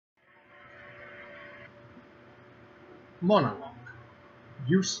Monologue.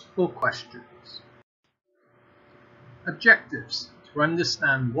 Useful questions. Objectives: to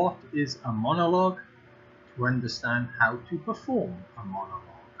understand what is a monologue, to understand how to perform a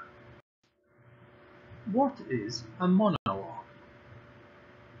monologue. What is a monologue?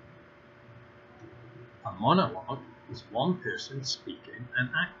 A monologue is one person speaking and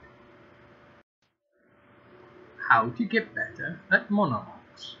acting. How to get better at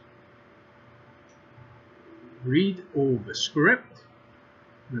monologues. Read all the script.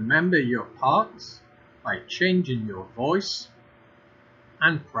 Remember your parts by changing your voice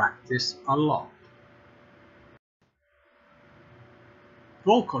and practice a lot.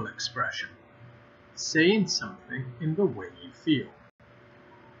 Vocal expression. Saying something in the way you feel.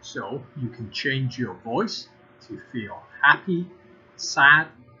 So you can change your voice to feel happy, sad,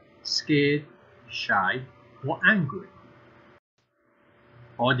 scared, shy, or angry.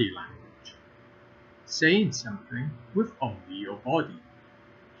 Body language. Saying something with only your body.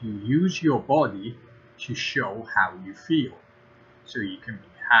 You use your body to show how you feel. So you can be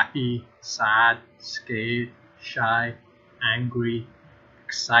happy, sad, scared, shy, angry,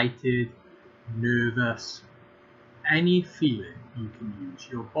 excited, nervous. Any feeling, you can use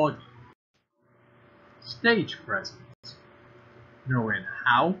your body. Stage presence. Knowing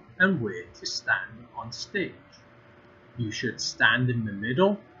how and where to stand on stage. You should stand in the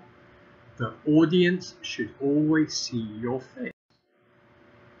middle. The audience should always see your face.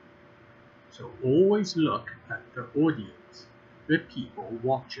 So always look at the audience, the people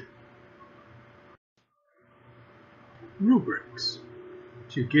watching. Rubrics.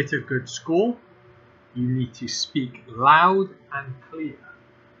 To get a good score, you need to speak loud and clear.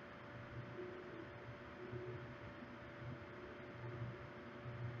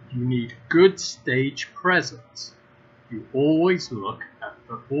 You need good stage presence. You always look at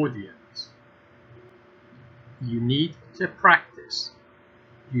the audience. You need to practice.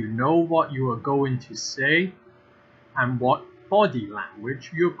 You know what you are going to say and what body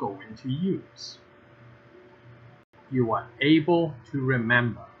language you're going to use. You are able to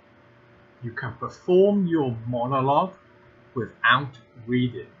remember. You can perform your monologue without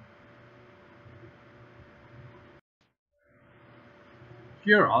reading.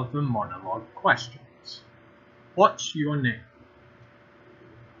 Here are the monologue questions. What's your name?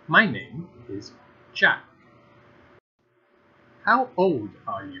 My name is Jack. How old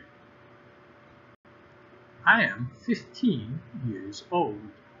are you? I am 15 years old.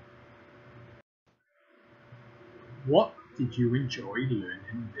 What did you enjoy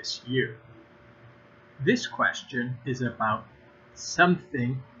learning this year? This question is about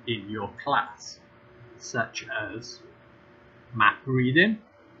something in your class, such as map reading,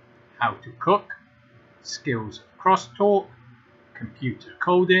 how to cook, skills of crosstalk, computer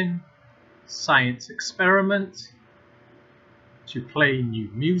coding, science experiments, to play new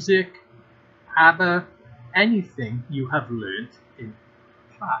music, ABBA, anything you have learned in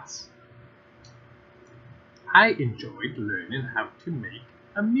class. I enjoyed learning how to make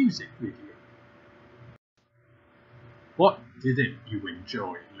a music video. What didn't you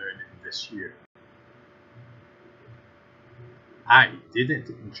enjoy learning this year? I didn't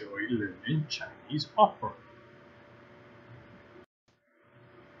enjoy learning Chinese opera.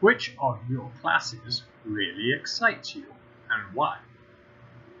 Which of your classes really excites you and why?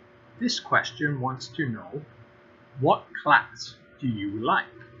 This question wants to know, what class do you like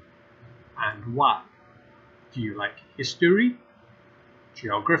and why? Do you like history,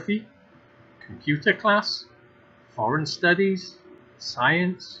 geography, computer class, foreign studies,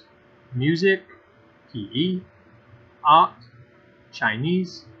 science, music, PE, art,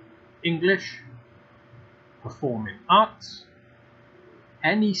 Chinese, English, performing arts,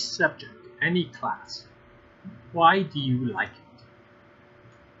 any subject, any class? Why do you like it?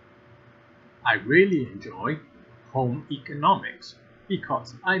 I really enjoy home economics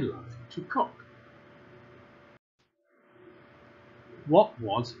because I love to cook. What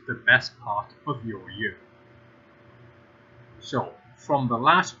was the best part of your year? So, from the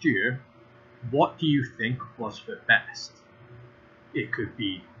last year, what do you think was the best? It could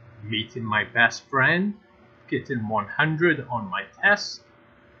be meeting my best friend, getting 100 on my test,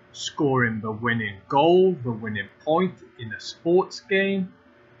 scoring the winning goal, the winning point in a sports game,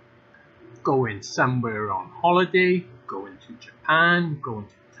 going somewhere on holiday, going to Japan, going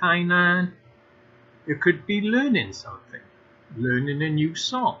to Thailand. It could be learning something, learning a new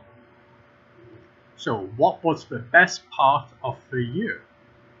song. So what was the best part of the year?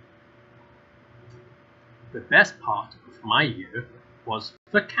 The best part of my year was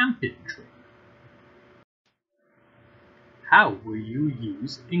the camping trip. How will you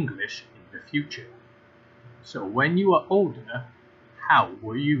use English in the future? So when you are older, how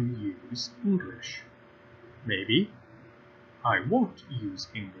will you use English? Maybe I won't use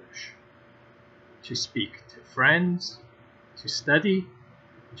English. To speak to friends, to study,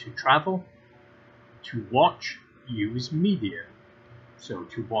 to travel, to watch, use media. So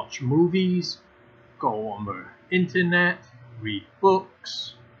to watch movies, go on the internet, read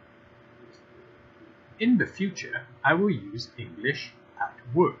books. In the future, I will use English at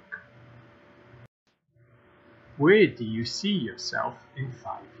work. Where do you see yourself in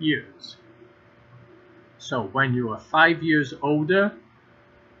 5 years? So when you are 5 years older,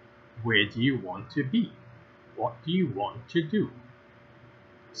 where do you want to be? What do you want to do?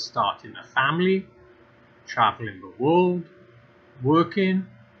 Starting a family, traveling the world, working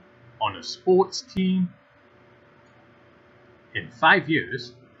on a sports team. In 5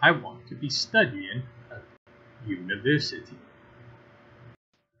 years, I want to be studying at university.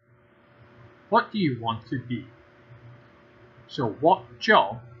 What do you want to be? So what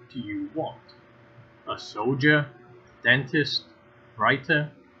job do you want? A soldier, dentist,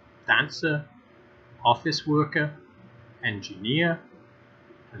 writer, dancer, office worker, engineer,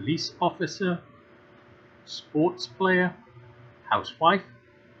 police officer, sports player, housewife,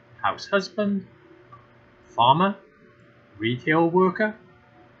 house husband, farmer, retail worker,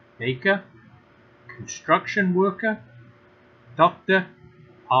 baker, construction worker, doctor,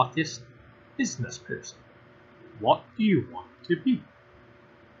 artist, business person. What do you want to be?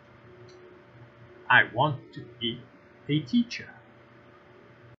 I want to be a teacher.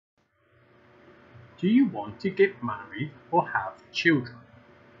 Do you want to get married or have children?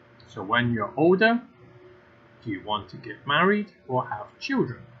 So when you're older, do you want to get married or have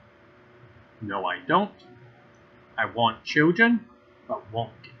children? No, I don't. I want children, but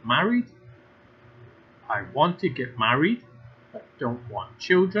won't get married. I want to get married, but don't want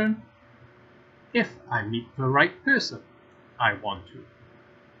children. If I meet the right person, I want to.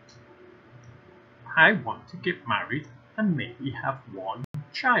 I want to get married and maybe have one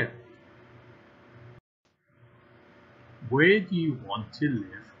child. Where do you want to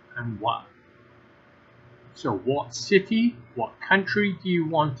live and why? So what city, what country do you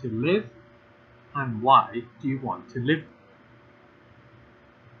want to live and why do you want to live?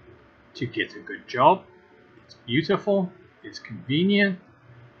 To get a good job, it's beautiful, it's convenient,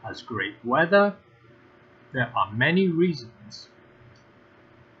 has great weather. There are many reasons.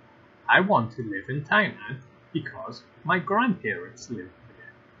 I want to live in Thailand because my grandparents live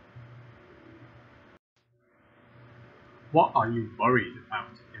there. What are you worried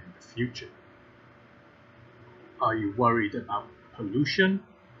about in the future? Are you worried about pollution,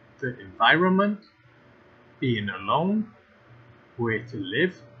 the environment, being alone, where to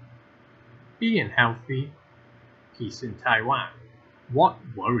live, being healthy, peace in Taiwan? What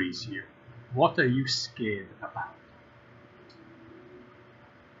worries you? What are you scared about?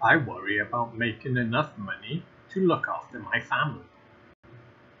 I worry about making enough money to look after my family.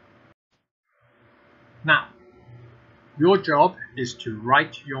 Now, your job is to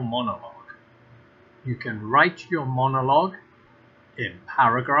write your monologue. You can write your monologue in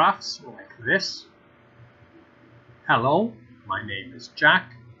paragraphs like this. Hello, my name is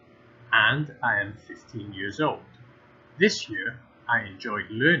Jack, and I am 15 years old. This year, I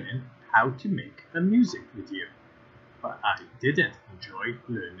enjoyed learning how to make a music video, but I didn't enjoy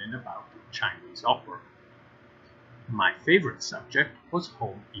learning about Chinese opera. My favorite subject was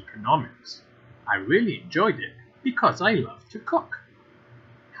home economics. I really enjoyed it because I love to cook.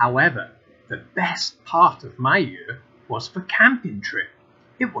 However, the best part of my year was the camping trip.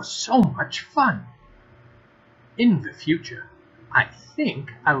 It was so much fun. In the future, I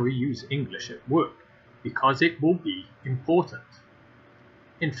think I will use English at work because it will be important.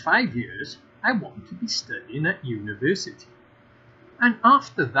 In 5 years, I want to be studying at university. And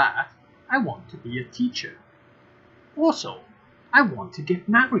after that, I want to be a teacher. Also, I want to get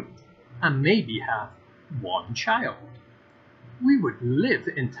married and maybe have one child. We would live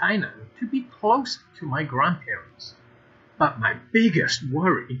in Thailand to be close to my grandparents. But my biggest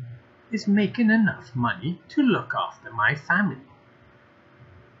worry is making enough money to look after my family.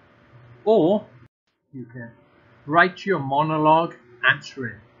 Or you can write your monologue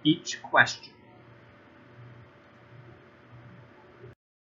answering each question.